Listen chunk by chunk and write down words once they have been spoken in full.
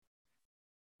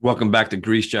Welcome back to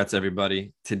Grease Chats,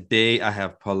 everybody. Today I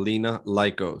have Paulina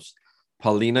Lykos.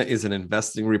 Paulina is an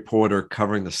investing reporter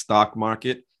covering the stock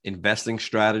market, investing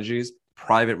strategies,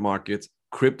 private markets,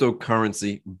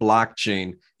 cryptocurrency,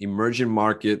 blockchain, emerging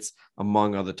markets,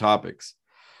 among other topics.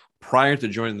 Prior to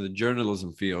joining the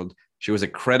journalism field, she was a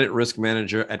credit risk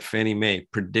manager at Fannie Mae,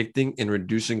 predicting and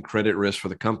reducing credit risk for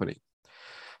the company.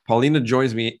 Paulina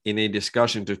joins me in a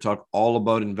discussion to talk all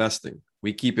about investing.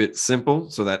 We keep it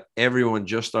simple so that everyone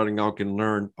just starting out can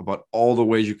learn about all the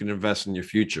ways you can invest in your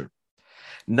future.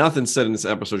 Nothing said in this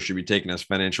episode should be taken as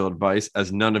financial advice,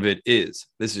 as none of it is.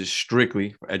 This is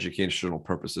strictly for educational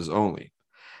purposes only.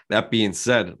 That being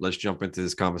said, let's jump into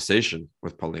this conversation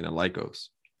with Paulina Lykos.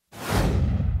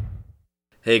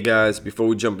 Hey guys, before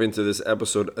we jump into this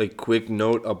episode, a quick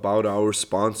note about our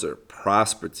sponsor,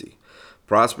 Prosperity.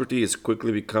 Prosperity is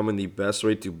quickly becoming the best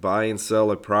way to buy and sell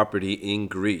a property in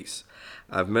Greece.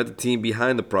 I've met the team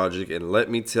behind the project, and let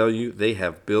me tell you, they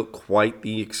have built quite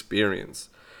the experience.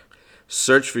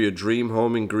 Search for your dream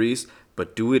home in Greece,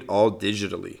 but do it all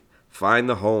digitally. Find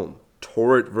the home,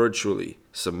 tour it virtually,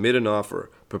 submit an offer,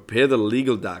 prepare the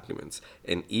legal documents,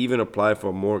 and even apply for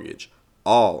a mortgage,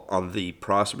 all on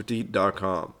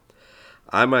theprosperity.com.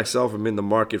 I myself am in the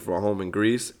market for a home in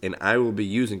Greece, and I will be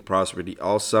using Prosperity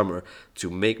all summer to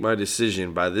make my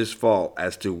decision by this fall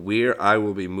as to where I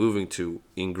will be moving to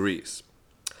in Greece.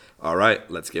 All right,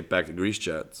 let's get back to Grease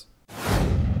Chats.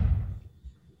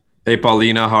 Hey,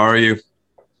 Paulina, how are you?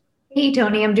 Hey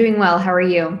Tony, I'm doing well. How are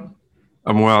you?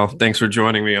 I'm well. Thanks for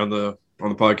joining me on the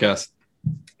podcast.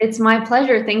 It's my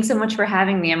pleasure. Thanks so much for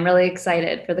having me. I'm really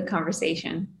excited for the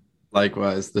conversation.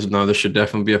 Likewise, this should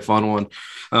definitely be a fun one.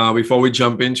 Before we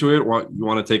jump into it, you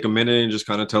want to take a minute and just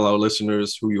kind of tell our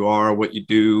listeners who you are, what you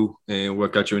do, and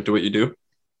what got you into what you do?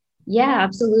 Yeah,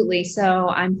 absolutely. So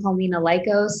I'm Paulina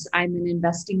Lykos. I'm an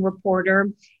investing reporter,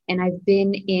 and I've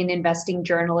been in investing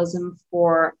journalism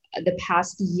for the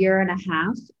past year and a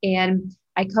half. And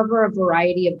I cover a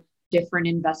variety of different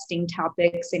investing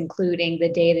topics, including the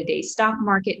day-to-day stock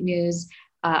market news,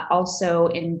 also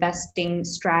investing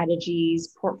strategies,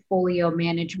 portfolio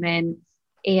management,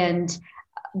 and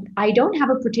I don't have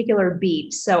a particular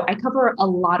beat, so I cover a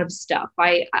lot of stuff.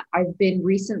 I've been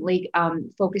recently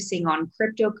focusing on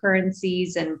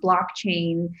cryptocurrencies and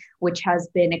blockchain, which has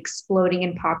been exploding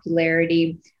in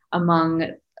popularity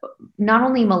among not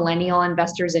only millennial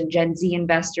investors and Gen Z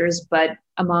investors, but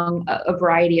among a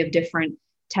variety of different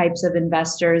types of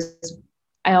investors.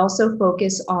 I also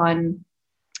focus on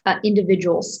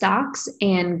individual stocks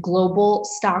and global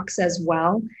stocks as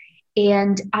well.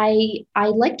 And I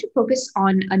like to focus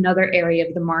on another area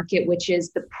of the market, which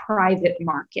is the private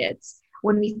markets.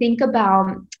 When we think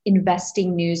about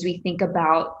investing news, we think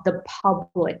about the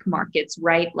public markets,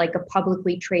 right? Like a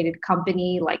publicly traded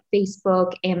company like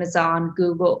Facebook, Amazon,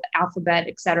 Google, Alphabet,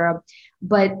 et cetera.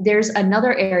 But there's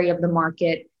another area of the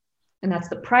market, and that's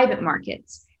the private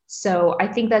markets. So I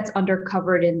think that's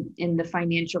undercovered in the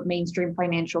financial mainstream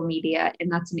financial media,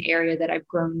 and that's an area that I've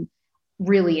grown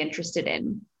really interested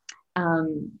in.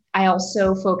 I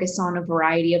also focus on a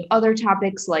variety of other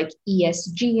topics like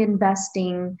ESG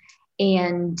investing,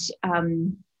 and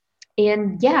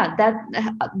yeah, that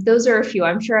those are a few.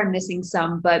 I'm sure I'm missing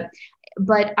some, but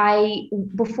I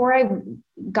before I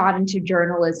got into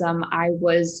journalism, I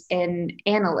was an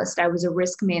analyst. I was a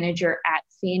risk manager at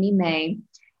Fannie Mae.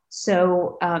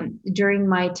 So during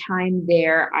my time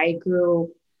there, I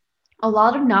grew a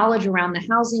lot of knowledge around the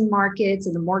housing markets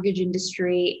and the mortgage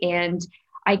industry. And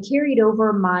I carried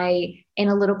over my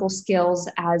analytical skills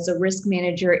as a risk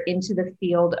manager into the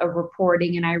field of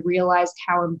reporting. And I realized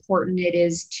how important it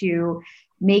is to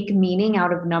make meaning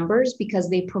out of numbers because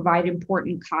they provide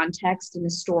important context in the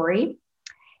story.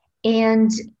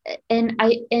 And and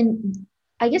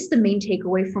I guess the main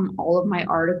takeaway from all of my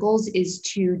articles is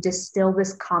to distill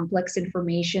this complex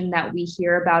information that we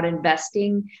hear about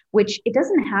investing, which it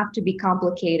doesn't have to be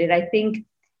complicated. I think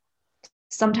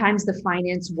sometimes the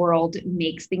finance world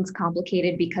makes things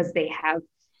complicated because they have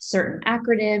certain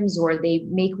acronyms or they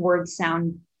make words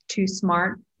sound too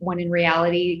smart when in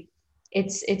reality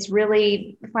it's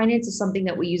really finance is something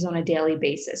that we use on a daily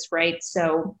basis, right?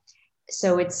 So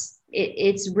it's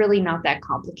really not that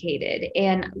complicated.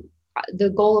 And the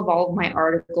goal of all of my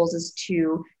articles is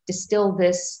to distill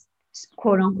this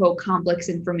quote unquote complex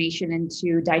information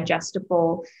into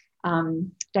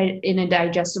in a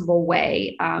digestible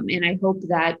way. And I hope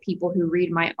that people who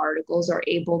read my articles are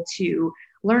able to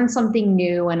learn something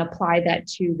new and apply that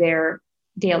to their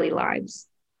daily lives.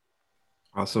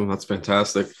 Awesome. That's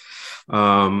fantastic.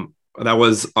 Um, That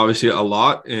was obviously a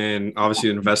lot, and obviously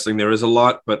investing there is a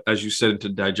lot, but as you said, into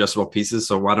digestible pieces.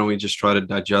 So why don't we just try to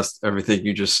digest everything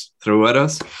you just threw at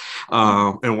us?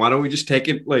 And why don't we just take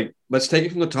it, like, let's take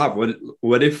it from the top.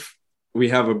 What if we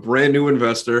have a brand new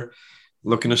investor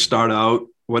looking to start out?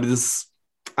 What is,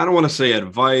 I don't want to say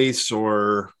advice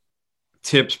or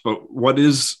tips, but what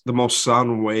is the most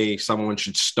sound way someone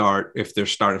should start if they're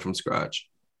starting from scratch?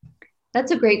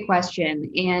 That's a great question.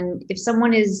 And if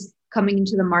someone is coming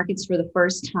into the markets for the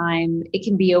first time, it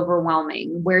can be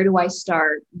overwhelming. Where do I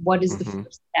start? What is the Mm-hmm.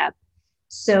 first step?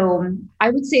 So I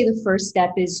would say the first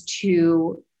step is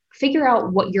to figure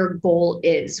out what your goal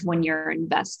is when you're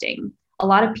investing. A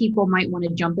lot of people might want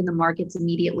to jump in the markets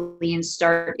immediately and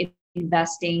start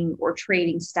investing or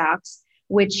trading stocks,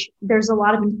 which there's a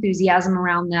lot of enthusiasm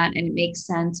around that and it makes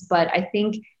sense. But I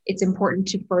think it's important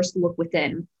to first look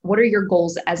within. What are your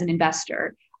goals as an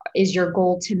investor? Is your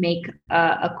goal to make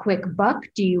a quick buck?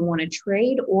 Do you want to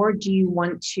trade, or do you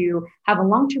want to have a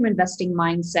long-term investing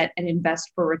mindset and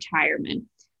invest for retirement?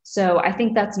 So I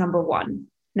think that's number one.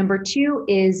 Number two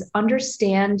is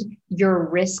understand your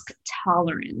risk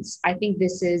tolerance. I think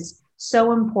this is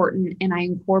so important, and I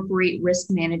incorporate risk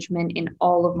management in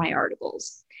all of my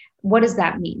articles. What does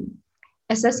that mean?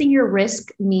 Assessing your risk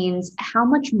means how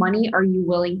much money are you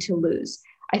willing to lose?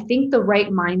 I think the right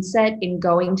mindset in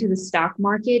going to the stock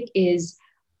market is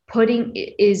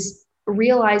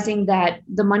realizing that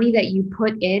the money that you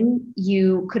put in,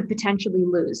 you could potentially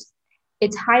lose.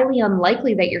 It's highly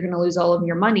unlikely that you're going to lose all of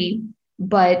your money,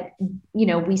 but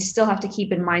we still have to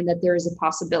keep in mind that there is a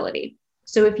possibility.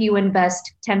 So if you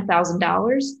invest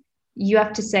 $10,000, you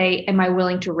have to say, am I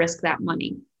willing to risk that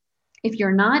money? If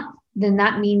you're not, then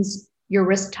that means your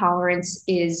risk tolerance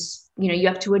is, you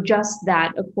have to adjust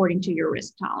that according to your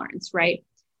risk tolerance, right?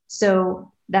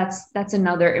 So that's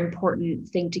another important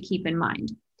thing to keep in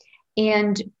mind.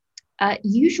 And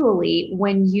usually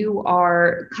when you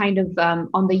are kind of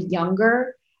on the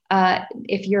younger,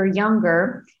 if you're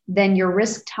younger, then your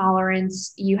risk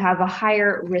tolerance, you have a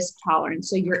higher risk tolerance.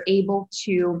 So you're able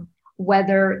to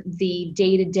weather the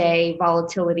day-to-day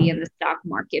volatility in the stock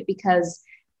market because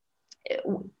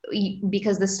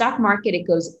the stock market, it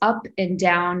goes up and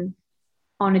down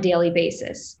on a daily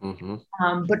basis.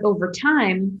 Mm-hmm. But over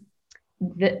time,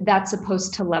 that's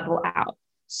supposed to level out.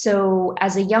 So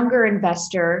as a younger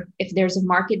investor, if there's a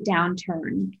market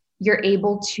downturn, you're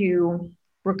able to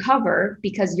recover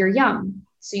because you're young.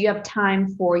 So you have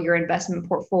time for your investment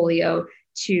portfolio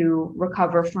to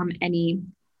recover from any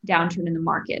downturn in the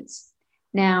markets.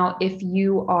 Now, if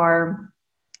you are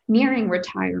nearing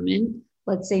retirement,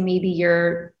 let's say maybe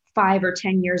you're 5 or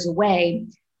 10 years away,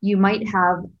 you might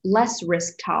have less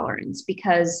risk tolerance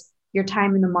because your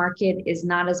time in the market is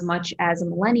not as much as a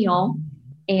millennial,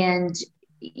 and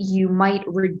you might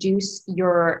reduce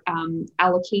your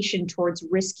allocation towards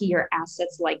riskier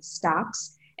assets like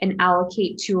stocks and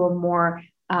allocate to a more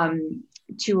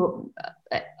to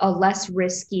a less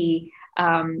risky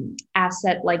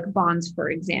asset like bonds, for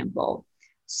example.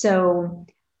 So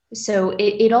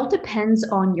it all depends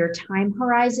on your time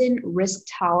horizon, risk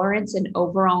tolerance, and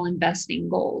overall investing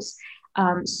goals.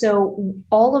 So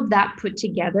all of that put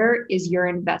together is your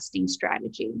investing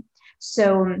strategy.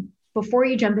 So before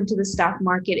you jump into the stock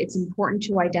market, it's important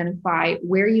to identify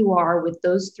where you are with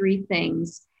those three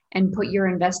things and put your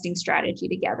investing strategy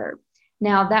together.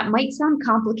 Now, that might sound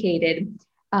complicated,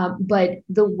 but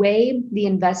the way the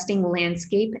investing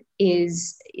landscape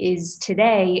is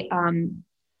today,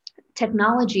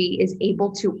 technology is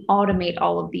able to automate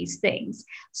all of these things.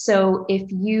 So if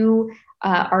you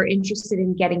are interested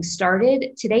in getting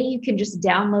started, today you can just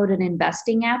download an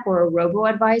investing app or a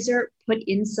robo-advisor, put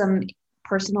in some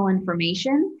personal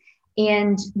information,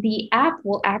 and the app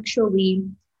will actually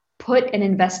put an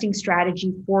investing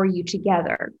strategy for you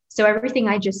together. So everything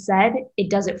I just said, it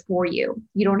does it for you.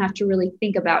 You don't have to really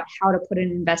think about how to put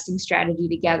an investing strategy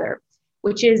together,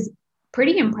 which is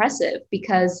pretty impressive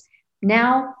because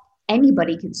now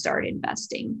anybody can start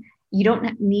investing. You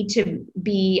don't need to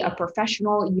be a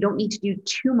professional. You don't need to do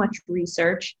too much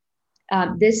research.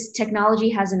 This technology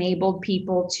has enabled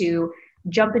people to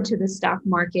jump into the stock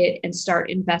market and start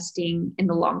investing in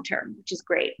the long term, which is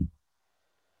great.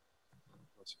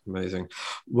 That's amazing.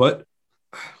 What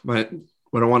I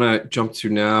want to jump to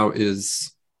now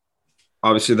is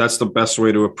obviously that's the best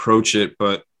way to approach it,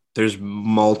 but there's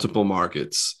multiple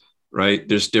markets, right?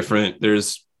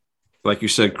 There's like you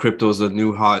said, crypto is the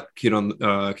new hot kid on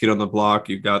the block.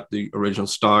 You've got the original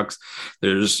stocks.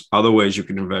 There's other ways you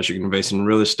can invest. You can invest in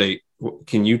real estate.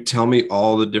 Can you tell me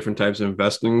all the different types of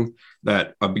investing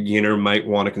that a beginner might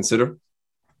want to consider?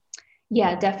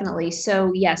 Yeah, definitely.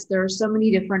 So yes, there are so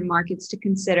many different markets to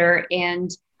consider, and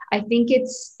I think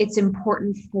it's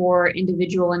important for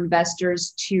individual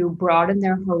investors to broaden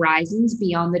their horizons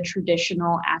beyond the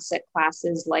traditional asset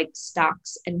classes like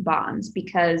stocks and bonds,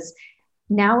 because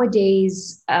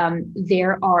nowadays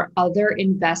there are other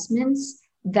investments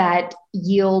that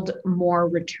yield more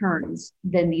returns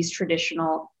than these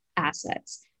traditional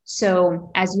assets.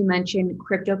 So, as you mentioned,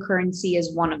 cryptocurrency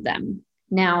is one of them.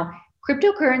 Now,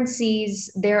 cryptocurrencies,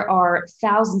 there are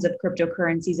thousands of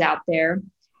cryptocurrencies out there.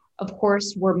 Of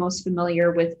course, we're most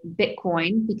familiar with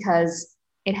Bitcoin because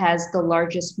it has the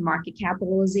largest market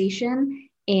capitalization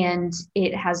and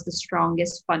it has the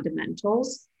strongest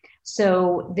fundamentals.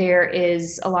 So there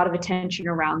is a lot of attention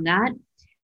around that.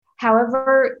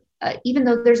 However, even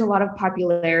though there's a lot of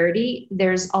popularity,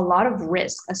 there's a lot of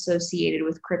risk associated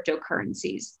with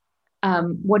cryptocurrencies.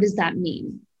 What does that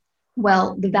mean?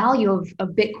 Well, the value of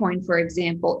Bitcoin, for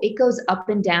example, it goes up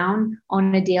and down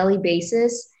on a daily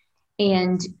basis.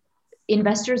 And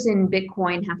investors in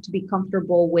Bitcoin have to be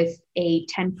comfortable with a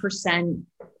 10%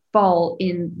 fall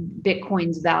in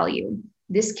Bitcoin's value.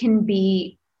 This can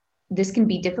be this can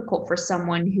be difficult for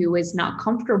someone who is not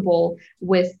comfortable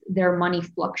with their money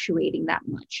fluctuating that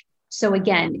much. So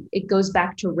again, it goes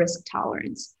back to risk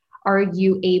tolerance. Are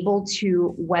you able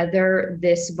to weather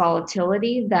this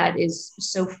volatility that is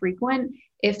so frequent?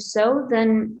 If so,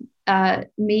 then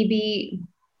maybe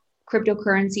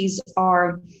cryptocurrencies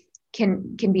are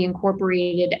can be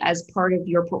incorporated as part of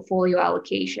your portfolio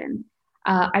allocation.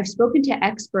 I've spoken to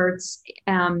experts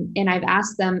and I've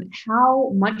asked them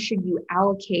how much should you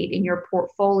allocate in your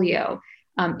portfolio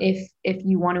if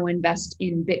you want to invest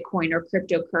in Bitcoin or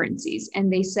cryptocurrencies,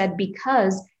 and they said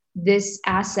because this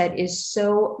asset is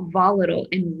so volatile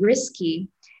and risky,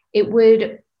 it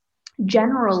would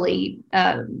generally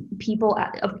people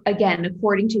again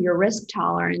according to your risk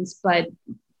tolerance, but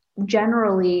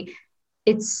generally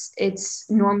it's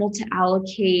normal to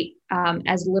allocate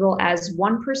as little as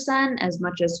 1%, as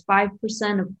much as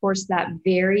 5%. Of course, that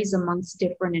varies amongst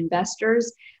different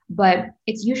investors, but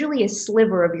it's usually a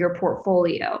sliver of your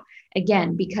portfolio,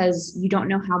 again, because you don't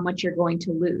know how much you're going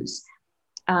to lose.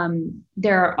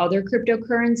 There are other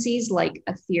cryptocurrencies like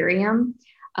Ethereum.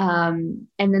 And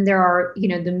then there are,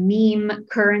 the meme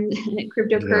current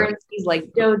cryptocurrencies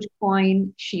like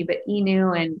Dogecoin, Shiba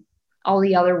Inu, and all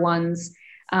the other ones.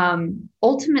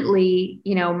 Ultimately,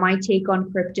 my take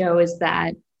on crypto is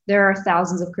that there are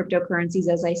thousands of cryptocurrencies,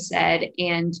 as I said,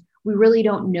 and we really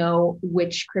don't know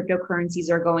which cryptocurrencies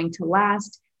are going to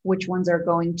last, which ones are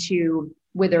going to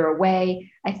wither away.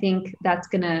 I think that's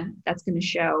gonna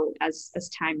show as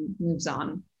time moves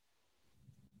on.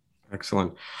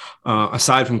 Excellent.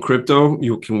 Aside from crypto,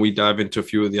 can we dive into a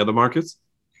few of the other markets?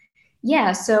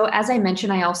 Yeah. So as I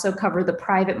mentioned, I also cover the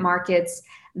private markets.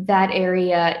 That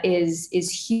area is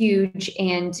huge,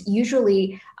 and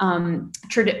usually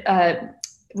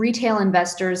retail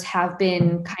investors have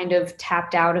been kind of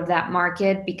tapped out of that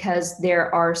market because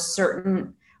there are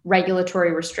certain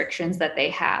regulatory restrictions that they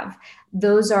have.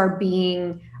 Those are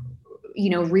being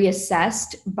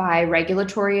reassessed by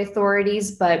regulatory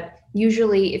authorities, but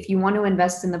usually if you want to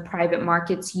invest in the private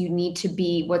markets, you need to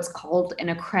be what's called an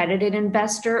accredited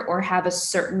investor or have a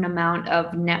certain amount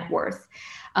of net worth.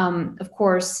 Of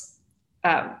course,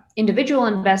 individual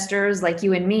investors like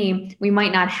you and me, we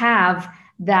might not have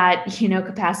that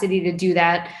capacity to do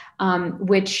that,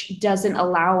 which doesn't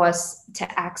allow us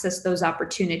to access those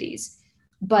opportunities.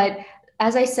 But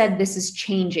as I said, this is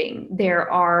changing. There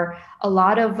are a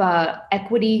lot of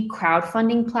equity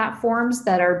crowdfunding platforms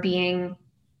that are being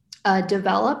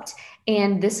developed,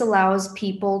 and this allows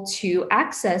people to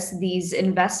access these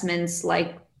investments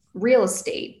like real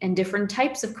estate and different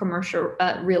types of commercial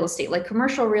real estate, like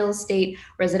commercial real estate,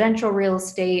 residential real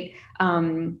estate,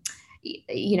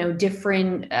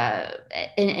 different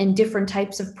and different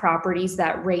types of properties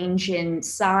that range in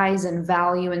size and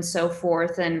value and so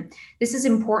forth. And this is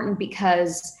important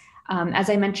because, as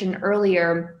I mentioned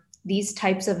earlier, these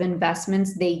types of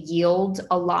investments, they yield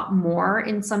a lot more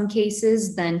in some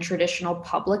cases than traditional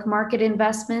public market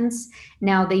investments.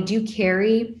 Now, they do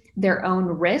carry their own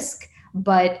risk,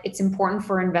 but it's important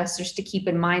for investors to keep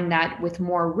in mind that with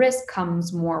more risk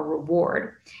comes more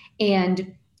reward.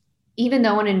 And even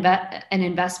though an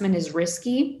investment is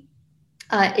risky,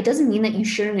 it doesn't mean that you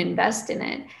shouldn't invest in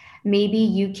it. Maybe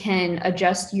you can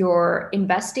adjust your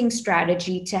investing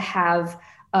strategy to have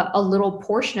a little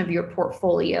portion of your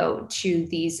portfolio to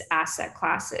these asset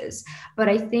classes. But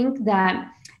I think that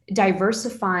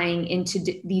diversifying into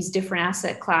these different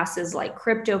asset classes like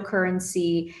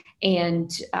cryptocurrency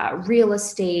and real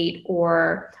estate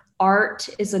or art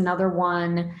is another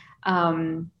one.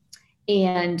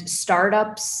 And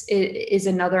startups is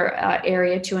another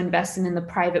area to invest in the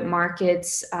private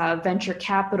markets, venture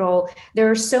capital. There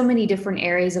are so many different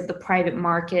areas of the private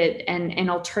market and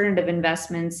alternative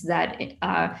investments that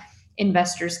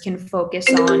investors can focus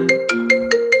on.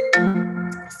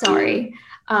 Sorry.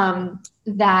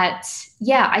 That,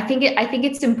 yeah, I think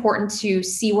it's important to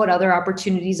see what other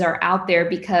opportunities are out there,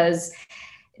 because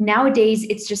nowadays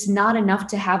it's just not enough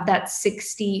to have that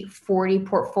 60-40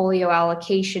 portfolio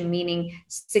allocation, meaning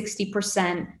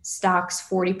 60% stocks,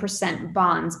 40%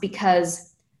 bonds,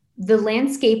 because the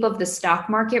landscape of the stock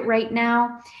market right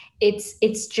now,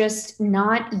 it's just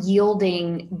not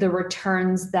yielding the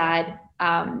returns that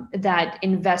that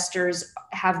investors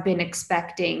have been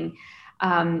expecting.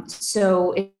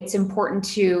 So it's important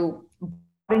to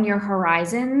broaden your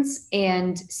horizons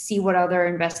and see what other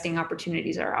investing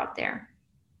opportunities are out there.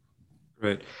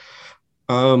 Right.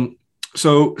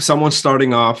 So someone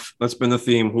starting off, that's been the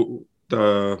theme,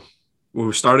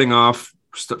 who's starting off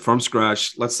from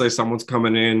scratch. Let's say someone's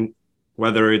coming in,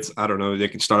 whether it's, I don't know, they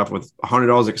can start off with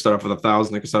 $100, they can start off with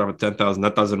 1,000, they can start off with 10,000.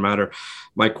 That doesn't matter.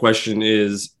 My question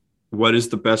is, what is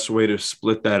the best way to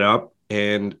split that up?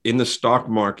 And in the stock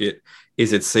market,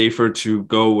 is it safer to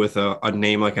go with a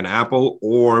name like an Apple,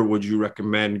 or would you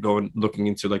recommend looking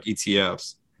into like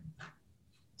ETFs?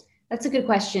 That's a good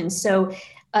question. So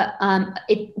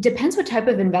it depends, what type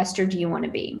of investor do you want to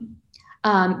be?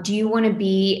 Do you want to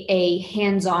be a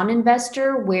hands-on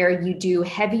investor where you do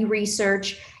heavy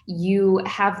research, you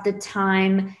have the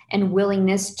time and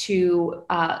willingness to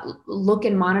look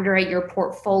and monitor at your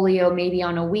portfolio maybe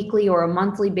on a weekly or a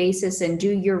monthly basis and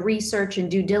do your research and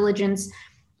due diligence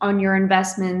on your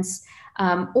investments?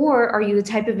 Or are you the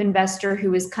type of investor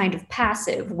who is kind of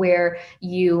passive, where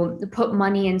you put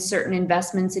money in certain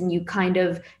investments and you kind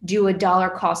of do a dollar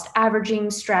cost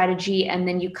averaging strategy and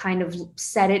then you kind of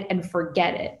set it and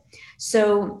forget it?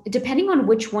 So depending on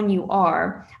which one you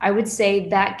are, I would say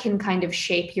that can kind of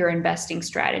shape your investing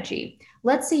strategy.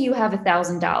 Let's say you have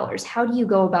 $1,000. How do you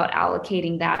go about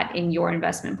allocating that in your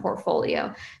investment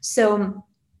portfolio? So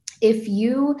if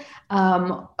you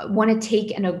want to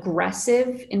take an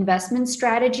aggressive investment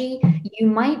strategy, you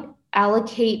might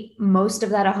allocate most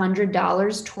of that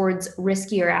 $100 towards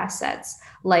riskier assets,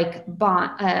 like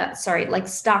like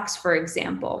stocks, for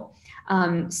example.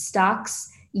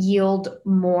 Stocks yield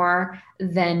more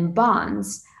than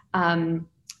bonds.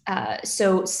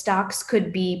 So stocks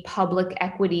could be public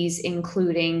equities,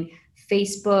 including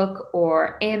Facebook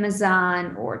or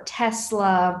Amazon or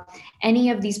Tesla, any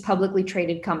of these publicly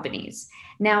traded companies.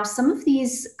 Now, some of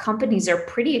these companies are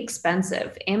pretty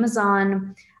expensive.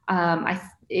 Amazon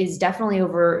is definitely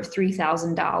over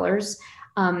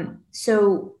 $3,000.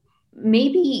 So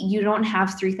maybe you don't have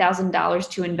 $3,000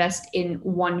 to invest in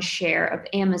one share of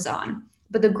Amazon.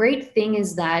 But the great thing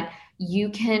is that you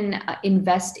can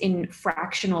invest in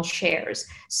fractional shares.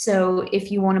 So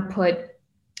if you want to put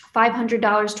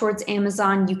 $500 towards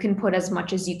Amazon, you can put as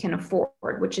much as you can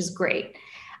afford, which is great.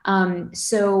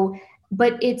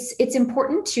 But it's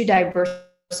important to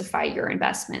diversify your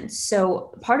investments.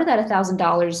 So part of that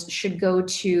 $1,000 should go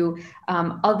to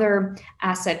other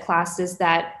asset classes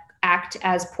that act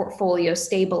as portfolio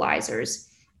stabilizers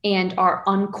and are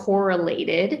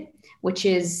uncorrelated, which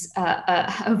is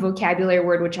a vocabulary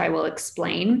word which I will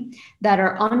explain, that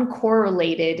are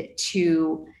uncorrelated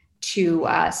to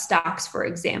stocks, for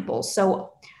example.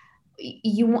 So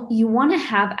you want to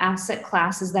have asset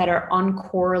classes that are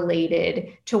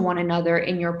uncorrelated to one another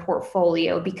in your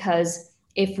portfolio, because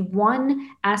if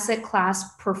one asset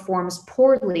class performs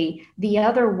poorly, the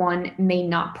other one may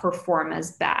not perform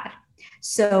as bad.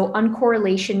 So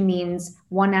uncorrelation means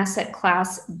one asset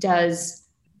class does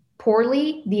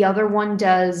poorly, the other one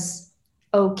does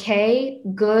okay,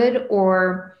 good,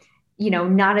 or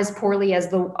not as poorly as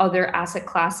the other asset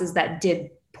classes that did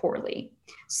poorly.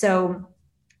 So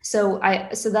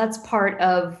that's part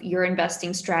of your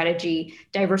investing strategy,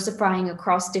 diversifying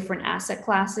across different asset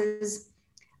classes.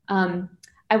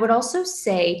 I would also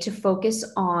say to focus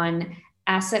on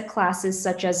asset classes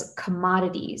such as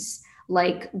commodities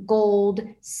like gold,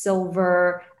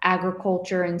 silver,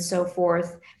 agriculture, and so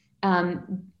forth,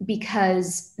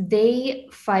 because they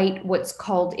fight what's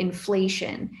called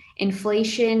inflation.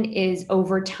 Inflation is,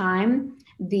 over time,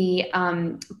 the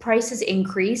prices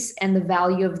increase and the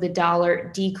value of the dollar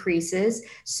decreases.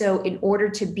 So in order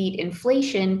to beat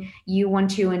inflation, you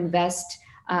want to invest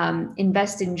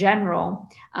in general,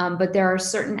 but there are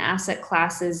certain asset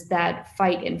classes that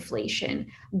fight inflation.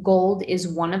 Gold is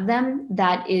one of them.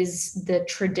 That is the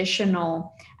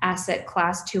traditional asset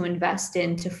class to invest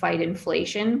in to fight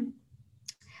inflation.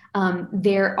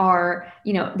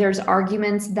 There's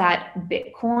arguments that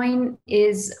Bitcoin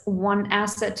is one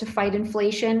asset to fight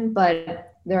inflation,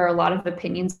 but there are a lot of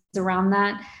opinions around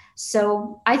that.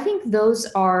 So I think those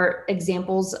are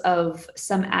examples of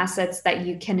some assets that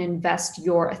you can invest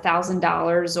your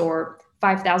 $1,000 or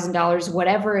 $5,000,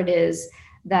 whatever it is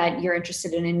that you're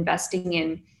interested in investing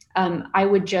in. I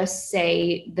would just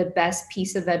say the best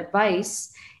piece of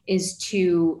advice is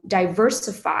to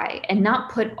diversify and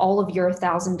not put all of your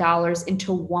 $1,000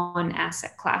 into one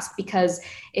asset class, because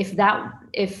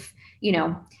if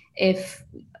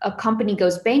a company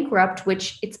goes bankrupt,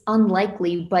 which it's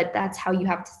unlikely, but that's how you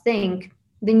have to think,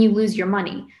 then you lose your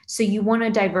money. So you want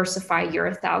to diversify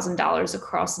your $1,000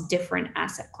 across different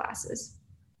asset classes.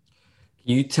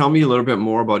 Can you tell me a little bit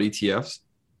more about ETFs?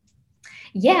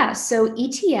 Yeah, so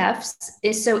ETFs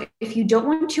is, so if you don't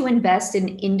want to invest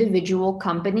in individual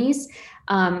companies,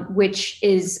 which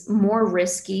is more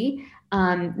risky,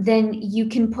 then you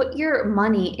can put your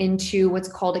money into what's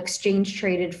called exchange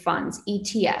traded funds,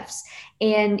 ETFs.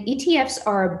 And ETFs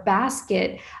are a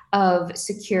basket of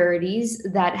securities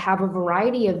that have a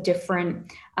variety of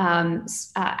different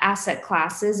asset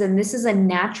classes. And this is a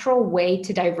natural way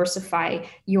to diversify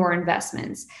your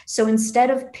investments. So instead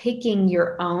of picking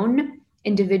your own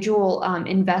individual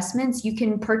investments, you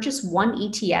can purchase one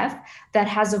ETF that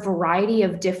has a variety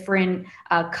of different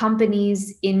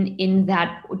companies in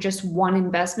that just one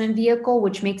investment vehicle,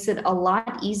 which makes it a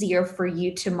lot easier for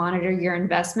you to monitor your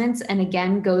investments. And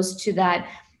again, goes to that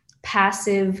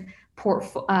passive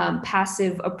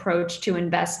approach to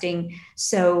investing.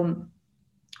 So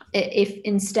if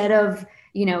instead of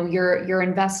you're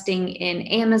investing in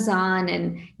Amazon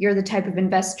and you're the type of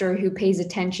investor who pays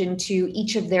attention to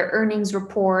each of their earnings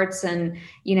reports, and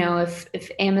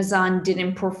if Amazon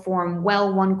didn't perform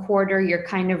well one quarter, you're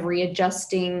kind of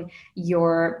readjusting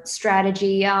your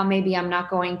strategy. Maybe I'm not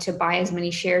going to buy as many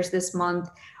shares this month,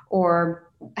 or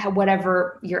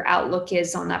whatever your outlook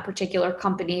is on that particular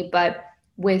company. But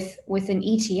with an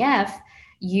ETF,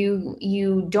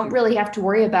 you don't really have to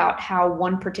worry about how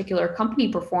one particular company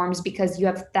performs, because you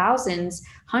have thousands,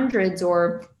 hundreds,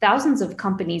 or thousands of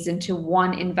companies into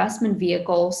one investment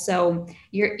vehicle. So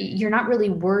you're not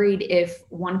really worried if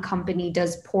one company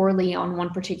does poorly on one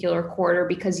particular quarter,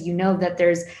 because you know that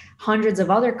there's hundreds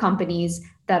of other companies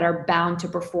that are bound to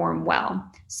perform well.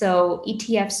 So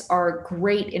ETFs are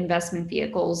great investment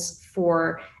vehicles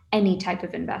for any type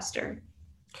of investor.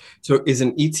 So is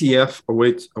an ETF a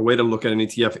way to look at an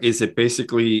ETF? Is it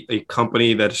basically a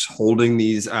company that's holding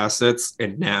these assets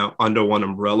and now under one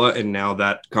umbrella, and now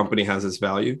that company has its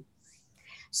value?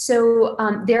 So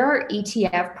there are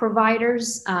ETF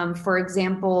providers, for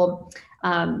example,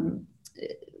 the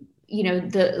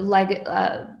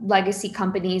legacy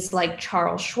companies like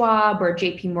Charles Schwab or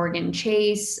JP Morgan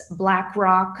Chase,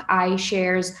 BlackRock,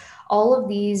 iShares. All of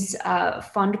these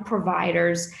fund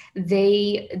providers,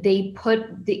 they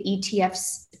put the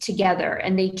ETFs together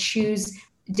and they choose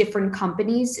different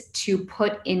companies to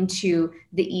put into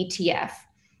the ETF.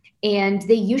 And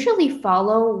they usually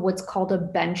follow what's called a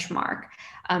benchmark.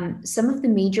 Some of the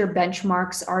major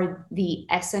benchmarks are the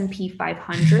S&P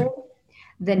 500,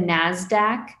 the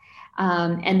NASDAQ,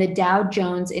 and the Dow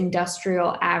Jones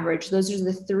Industrial Average. Those are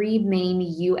the three main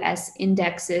US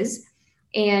indexes.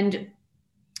 And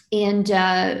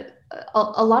a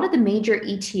lot of the major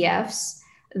ETFs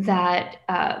that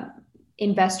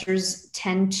investors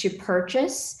tend to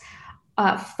purchase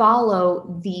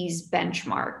follow these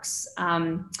benchmarks.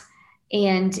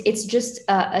 And it's just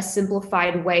a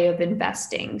simplified way of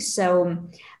investing. So,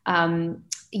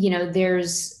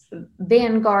 there's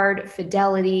Vanguard,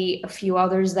 Fidelity, a few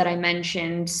others that I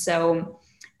mentioned. So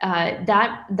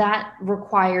that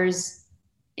requires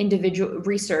individual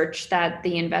research that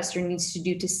the investor needs to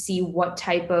do to see what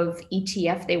type of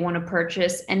ETF they want to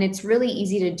purchase. And it's really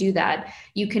easy to do that.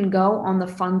 You can go on the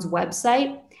fund's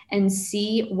website and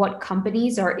see what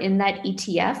companies are in that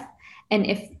ETF. And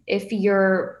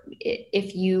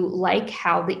if you like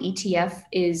how the ETF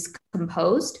is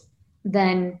composed,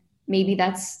 then maybe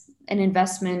that's an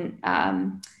investment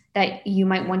that you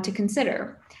might want to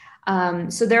consider.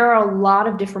 So there are a lot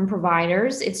of different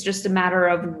providers. It's just a matter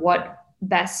of what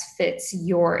best fits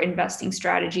your investing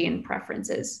strategy and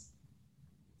preferences.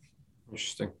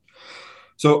 Interesting.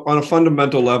 So on a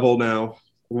fundamental level now,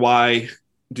 why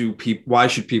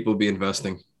should people be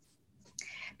investing?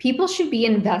 People should be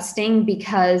investing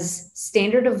because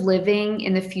standard of living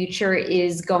in the future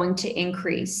is going to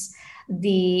increase.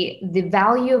 The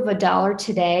value of $1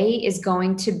 today is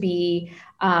going to be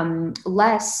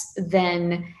less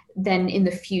than in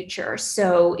the future.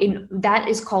 So that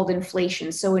is called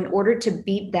inflation. So in order to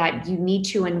beat that, you need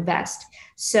to invest.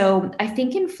 So I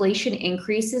think inflation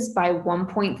increases by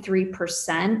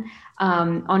 1.3%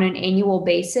 on an annual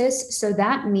basis. So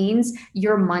that means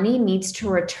your money needs to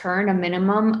return a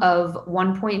minimum of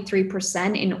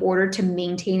 1.3% in order to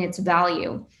maintain its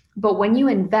value. But when you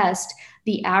invest,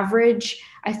 the average,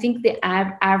 I think the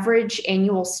average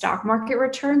annual stock market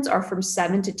returns are from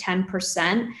 7 to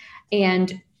 10%.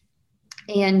 And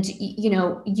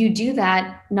you do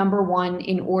that, number one,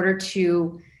 in order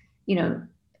to, you know,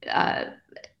 uh,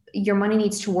 your money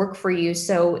needs to work for you,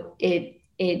 so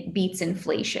it beats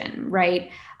inflation, right?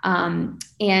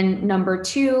 And number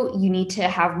two, you need to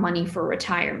have money for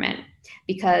retirement,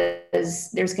 because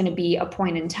there's going to be a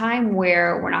point in time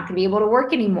where we're not going to be able to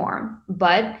work anymore,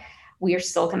 but we are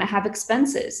still going to have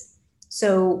expenses.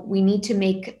 So we need to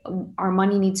make, our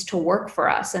money needs to work for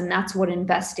us. And that's what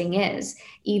investing is.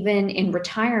 Even in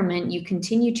retirement, you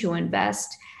continue to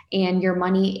invest and your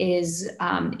money is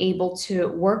able to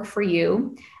work for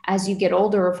you. As you get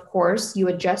older, of course, you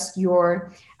adjust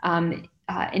your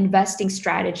investing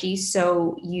strategy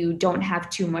so you don't have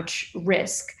too much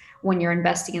risk when you're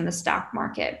investing in the stock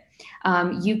market.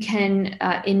 You can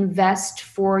invest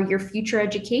for your future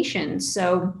education.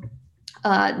 So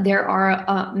there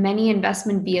are many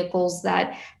investment vehicles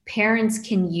that parents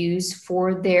can use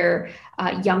for their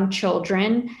young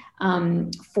children.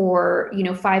 For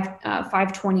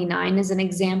 529 as an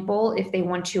example, if they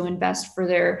want to invest for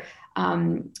their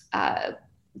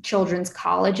children's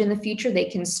college in the future, they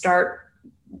can start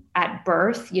at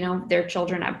birth, their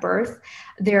children at birth.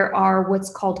 There are what's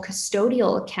called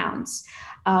custodial accounts,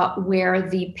 where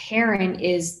the parent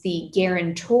is the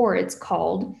guarantor, it's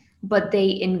called, but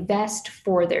they invest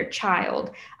for their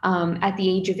child. At the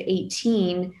age of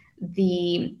 18,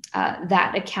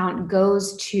 that account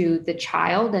goes to the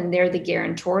child and they're the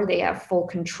guarantor. They have full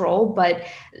control, but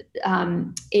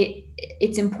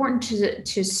it's important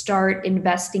to start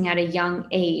investing at a young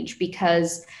age,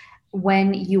 because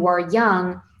when you are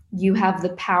young, you have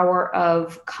the power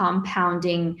of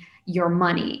compounding your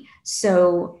money.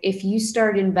 So if you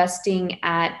start investing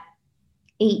at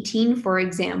 18, for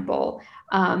example,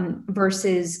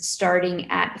 versus starting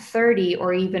at 30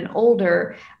 or even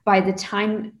older, by the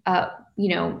time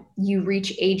you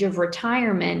reach age of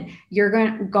retirement, you're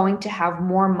going to have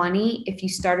more money if you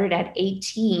started at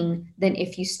 18 than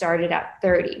if you started at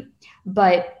 30.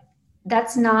 But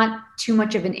that's not too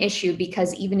much of an issue,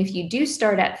 because even if you do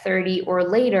start at 30 or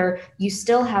later, you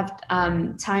still have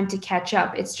time to catch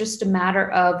up. It's just a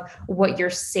matter of what your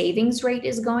savings rate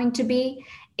is going to be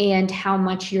and how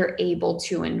much you're able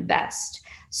to invest.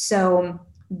 So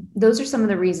those are some of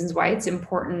the reasons why it's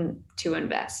important to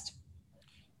invest.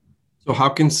 So how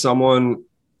can someone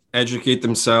educate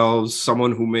themselves,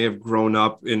 someone who may have grown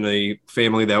up in a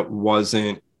family that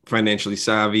wasn't financially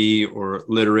savvy or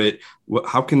literate?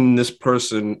 How can this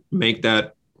person make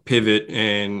that pivot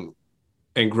and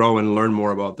grow and learn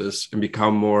more about this and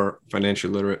become more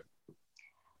financially literate?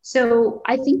 So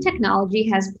I think technology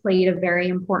has played a very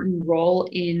important role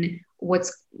in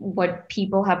what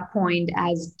people have coined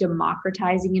as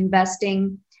democratizing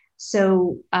investing.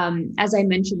 So as I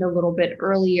mentioned a little bit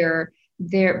earlier,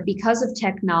 because of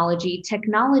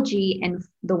technology and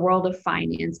the world of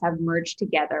finance have merged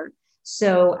together.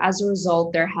 So as a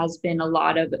result, there has been a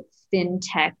lot of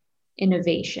fintech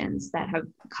innovations that have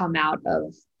come out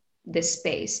of this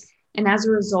space. And as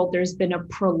a result, there's been a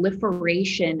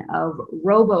proliferation of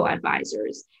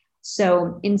robo-advisors.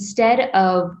 So instead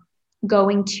of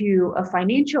going to a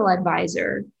financial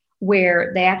advisor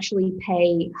where they actually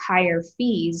pay higher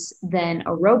fees than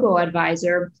a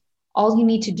robo-advisor, all you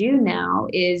need to do now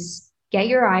is get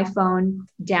your iPhone,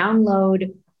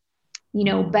 download,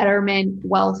 Betterment,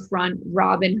 Wealthfront,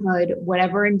 Robinhood,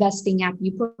 whatever investing app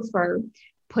you prefer,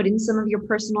 put in some of your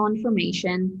personal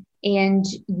information, and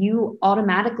you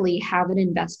automatically have an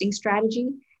investing strategy,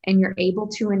 and you're able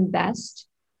to invest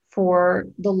for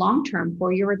the long term,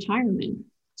 for your retirement.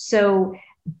 So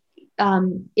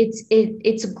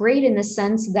it's great in the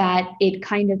sense that it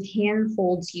kind of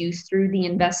handholds you through the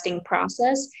investing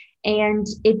process, and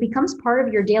it becomes part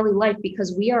of your daily life,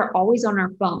 because we are always on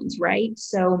our phones, right?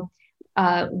 So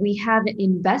we have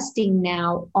investing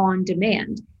now on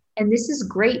demand. And this is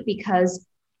great because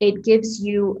it gives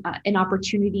you an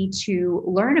opportunity to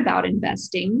learn about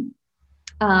investing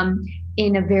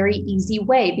in a very easy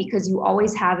way, because you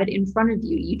always have it in front of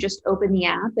you. You just open the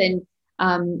app, and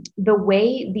the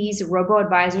way these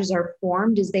robo-advisors are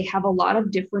formed is they have a lot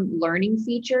of different learning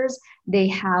features. They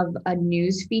have a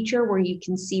news feature where you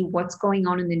can see what's going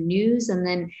on in the news and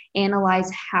then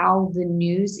analyze how the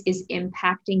news is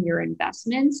impacting your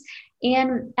investments.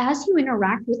 And as you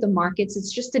interact with the markets,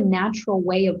 it's just a natural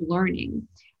way of learning.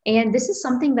 And this is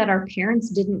something that our parents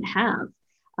didn't have.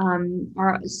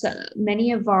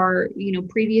 Many of our,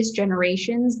 previous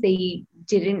generations, they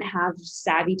didn't have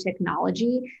savvy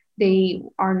technology. They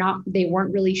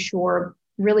weren't really sure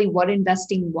really what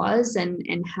investing was,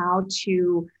 and how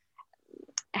to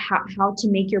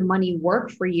make your money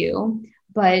work for you.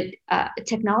 But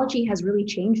technology has really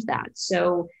changed that.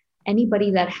 So anybody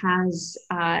that has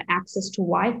access to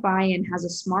Wi-Fi and has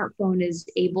a smartphone is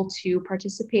able to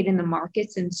participate in the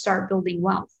markets and start building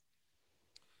wealth.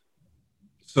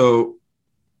 So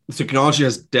technology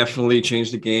has definitely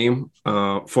changed the game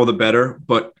for the better,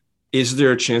 but is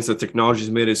there a chance that technology has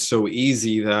made it so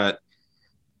easy that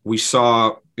we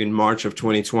saw in March of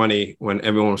 2020 when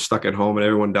everyone was stuck at home and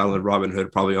everyone downloaded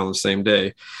Robinhood probably on the same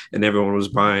day, and everyone was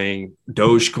buying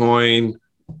Dogecoin,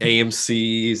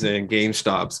 AMCs, and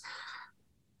GameStops?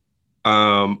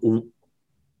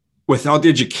 Without the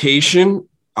education,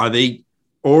 are they,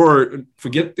 or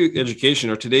forget the education,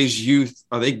 or today's youth,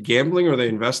 are they gambling or are they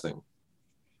investing?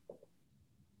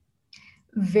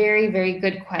 Very, very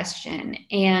good question.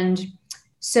 And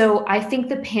so I think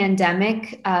the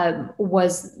pandemic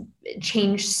was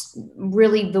changed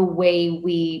really the way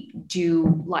we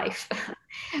do life,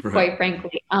 Right. quite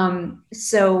frankly.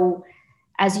 So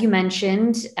as you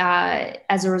mentioned,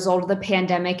 as a result of the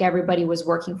pandemic, everybody was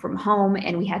working from home,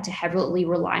 and we had to heavily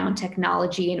rely on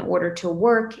technology in order to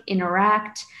work,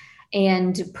 interact,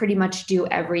 and pretty much do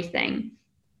everything.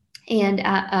 And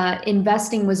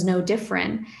investing was no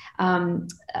different. Um,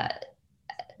 uh,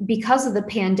 because of the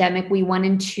pandemic, we went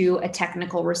into a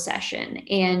technical recession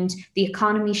and the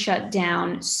economy shut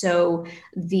down. So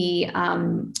the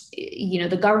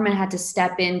government had to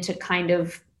step in to kind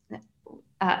of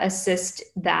assist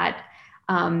that.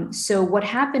 So what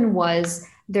happened was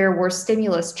there were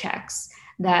stimulus checks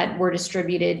that were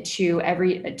distributed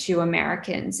to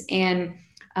Americans, and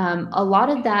a lot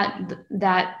of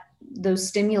those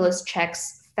stimulus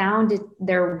checks found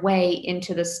their way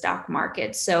into the stock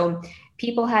market. So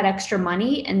people had extra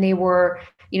money, and they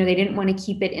didn't want to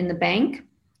keep it in the bank,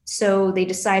 so they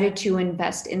decided to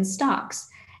invest in stocks.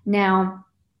 Now,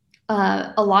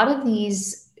 a lot of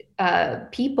these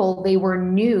people, they were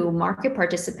new market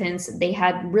participants. They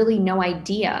had really no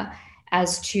idea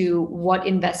as to what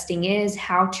investing is,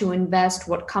 how to invest,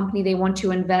 what company they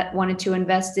wanted to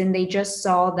invest in. They just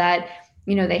saw that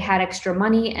they had extra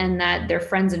money and that their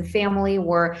friends and family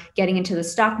were getting into the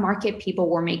stock market. People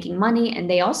were making money, and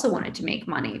they also wanted to make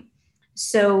money.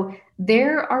 So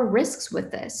there are risks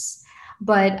with this.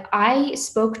 But I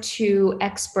spoke to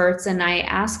experts and I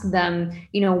asked them,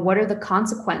 what are the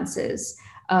consequences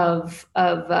of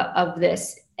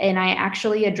this? And I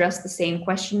actually addressed the same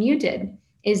question you did.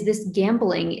 Is this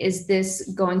gambling? Is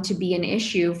this going to be an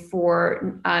issue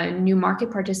for new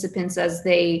market participants as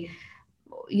they,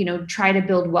 try to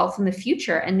build wealth in the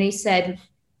future? And they said,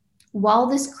 while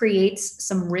this creates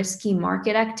some risky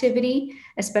market activity,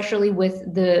 especially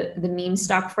with the meme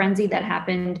stock frenzy that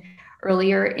happened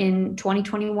earlier in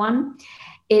 2021,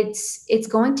 it's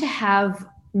going to have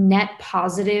net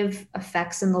positive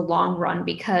effects in the long run,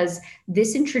 because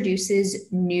this introduces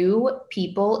new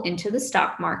people into the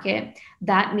stock market.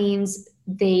 That means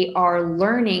they are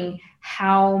learning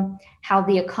how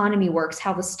the economy works,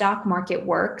 how the stock market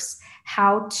works,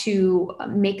 how to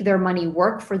make their money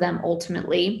work for them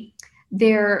ultimately.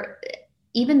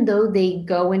 Even though they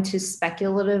go into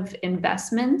speculative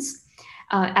investments,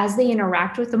 as they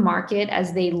interact with the market,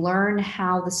 as they learn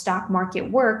how the stock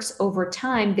market works over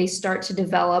time, they start to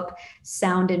develop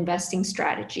sound investing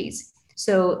strategies.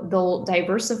 So they'll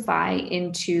diversify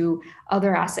into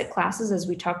other asset classes, as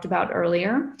we talked about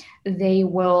earlier. They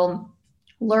will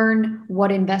learn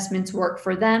what investments work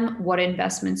for them, what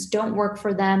investments don't work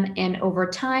for them. And over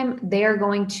time, they are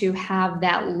going to have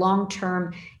that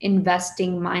long-term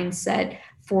investing mindset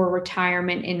for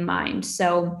retirement in mind.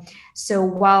 So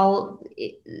while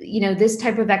this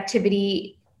type of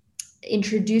activity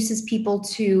introduces people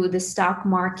to the stock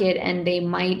market and they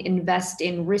might invest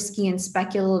in risky and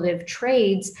speculative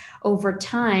trades, over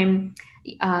time,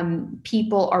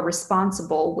 people are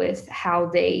responsible with how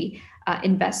they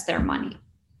invest their money.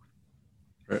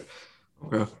 Right.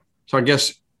 Okay. So I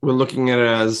guess we're looking at it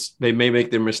as they may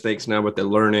make their mistakes now, but they're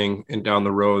learning, and down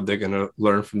the road, they're going to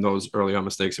learn from those early on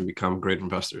mistakes and become great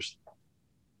investors.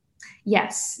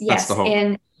 Yes. That's the hope.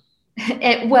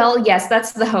 And well, yes,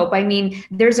 that's the hope. I mean,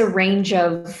 there's a range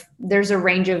of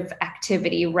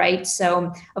activity, right?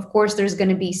 So of course, there's going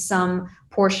to be some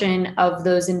portion of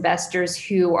those investors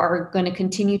who are going to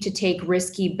continue to take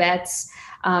risky bets.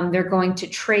 They're going to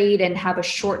trade and have a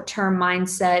short-term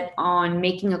mindset on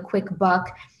making a quick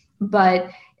buck. But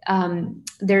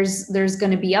there's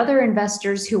going to be other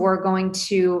investors who are going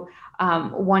to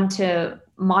want to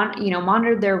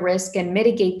monitor their risk and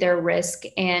mitigate their risk,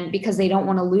 and because they don't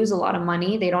want to lose a lot of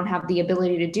money, they don't have the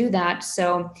ability to do that.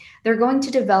 So they're going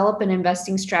to develop an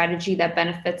investing strategy that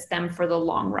benefits them for the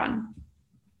long run.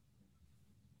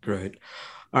 Great.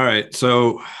 All right.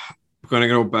 So we're going to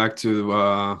go back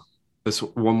to this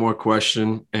one more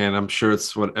question, and I'm sure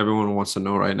it's what everyone wants to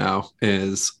know right now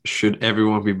is, should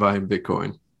everyone be buying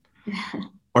Bitcoin?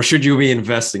 Or should you be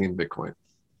investing in Bitcoin?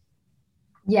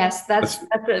 Yes, that's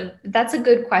a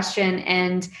good question.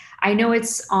 And I know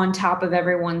it's on top of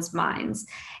everyone's minds.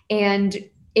 And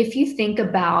if you think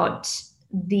about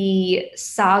the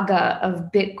saga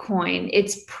of Bitcoin,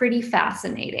 it's pretty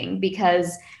fascinating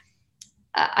because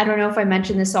I don't know if I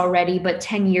mentioned this already, but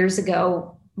 10 years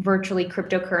ago, virtually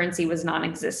cryptocurrency was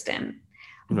non-existent.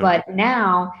 Right. But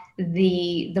now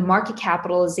the market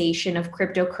capitalization of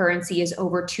cryptocurrency is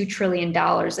over $2 trillion.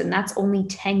 And that's only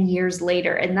 10 years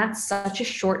later. And that's such a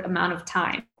short amount of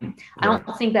time. Right. I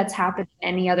don't think that's happened in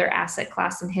any other asset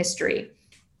class in history.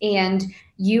 And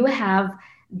you have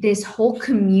this whole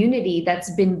community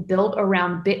that's been built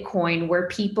around Bitcoin where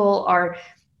people are,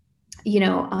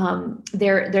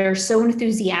 they're so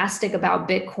enthusiastic about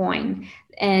Bitcoin.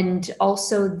 And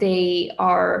also they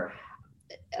are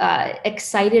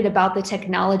excited about the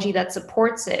technology that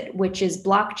supports it, which is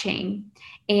blockchain.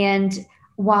 And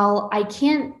while I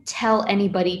can't tell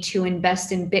anybody to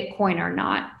invest in Bitcoin or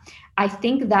not, I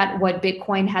think that what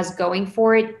Bitcoin has going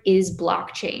for it is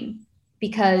blockchain,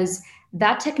 because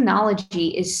that technology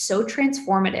is so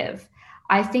transformative.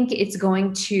 I think it's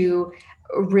going to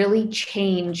really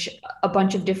change a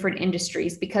bunch of different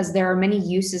industries because there are many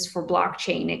uses for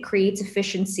blockchain. It creates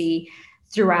efficiency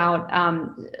throughout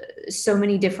so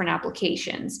many different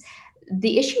applications.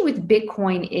 The issue with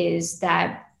Bitcoin is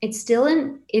that it's still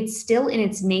in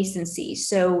its nascency.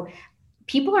 So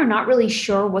people are not really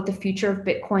sure what the future of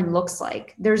Bitcoin looks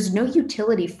like. There's no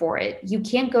utility for it. You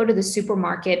can't go to the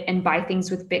supermarket and buy things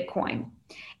with Bitcoin.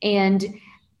 And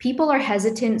people are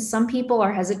hesitant. Some people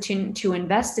are hesitant to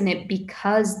invest in it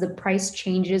because the price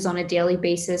changes on a daily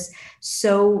basis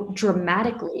so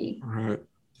dramatically. Right.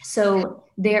 So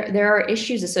there are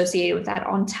issues associated with that.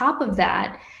 On top of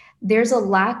that, there's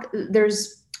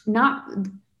not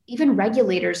even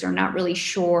regulators are not really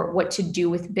sure what to do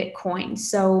with Bitcoin.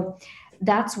 So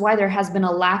that's why there has been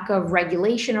a lack of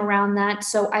regulation around that.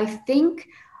 So I think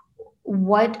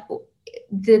what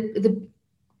the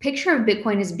picture of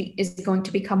Bitcoin is going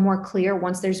to become more clear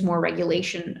once there's more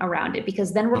regulation around it,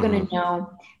 because then we're going to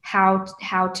know how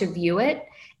to view it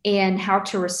and how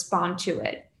to respond to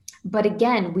it. But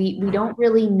again, we don't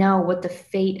really know what the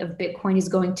fate of Bitcoin is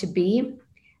going to be.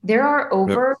 There are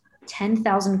over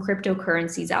 10,000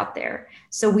 cryptocurrencies out there.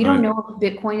 So we don't know if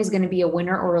Bitcoin is going to be a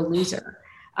winner or a loser.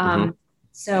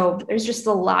 So there's just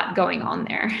a lot going on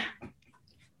there.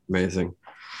 Amazing.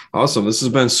 Awesome. This has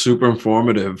been super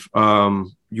informative.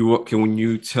 Can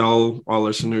you tell our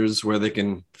listeners where they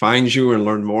can find you and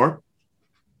learn more?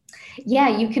 Yeah,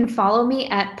 you can follow me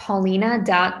at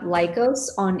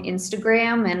paulina.lykos on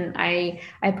Instagram. And I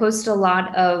post a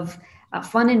lot of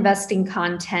fun investing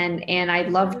content, and I'd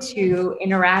love to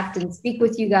interact and speak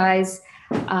with you guys.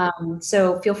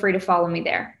 So feel free to follow me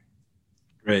there.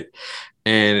 Great.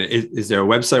 And is there a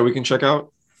website we can check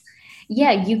out?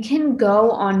 Yeah, you can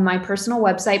go on my personal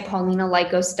website,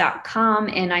 paulinalykos.com,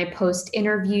 and I post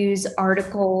interviews,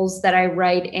 articles that I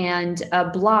write, and a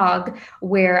blog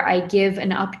where I give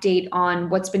an update on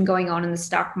what's been going on in the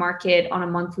stock market on a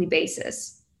monthly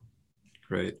basis.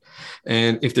 Great.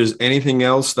 And if there's anything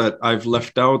else that I've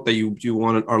left out that you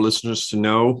wanted our listeners to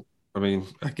know,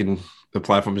 the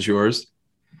platform is yours.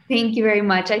 Thank you very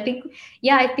much. I think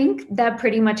that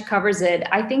pretty much covers it.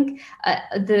 I think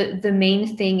the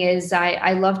main thing is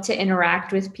I love to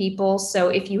interact with people. So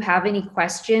if you have any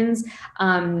questions,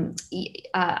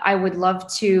 I would love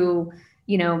to,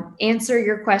 answer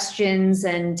your questions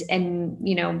and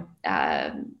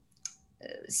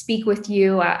speak with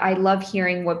you. I love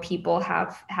hearing what people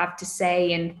have to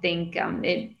say and think.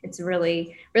 It's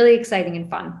really, really exciting and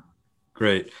fun.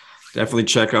 Great. Definitely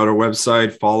check out her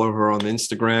website, follow her on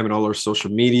Instagram and all her social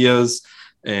medias.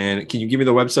 And can you give me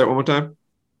the website one more time?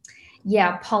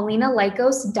 Yeah,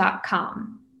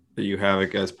 paulinalykos.com. There you have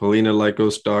it, guys,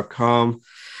 paulinalykos.com.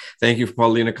 Thank you for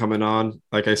Paulina coming on.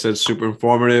 Like I said, super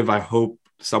informative. I hope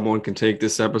someone can take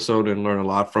this episode and learn a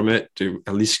lot from it to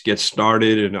at least get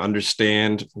started and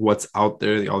understand what's out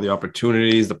there, all the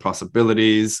opportunities, the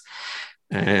possibilities,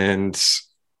 and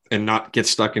not get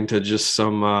stuck into just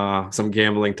some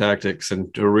gambling tactics,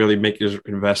 and to really make your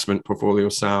investment portfolio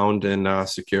sound and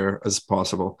secure as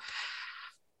possible.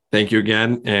 Thank you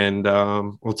again, and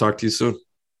we'll talk to you soon.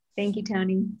 Thank you,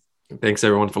 Tony. Thanks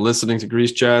everyone for listening to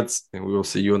Greece Chats, and we will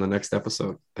see you in the next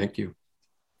episode. Thank you.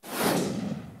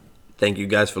 Thank you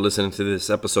guys for listening to this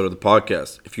episode of the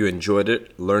podcast. If you enjoyed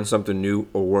it, learned something new,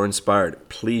 or were inspired,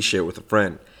 please share it with a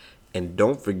friend. And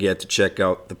don't forget to check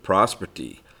out The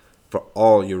Prosperity for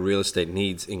all your real estate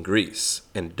needs in Greece.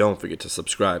 And don't forget to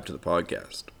subscribe to the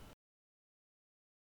podcast.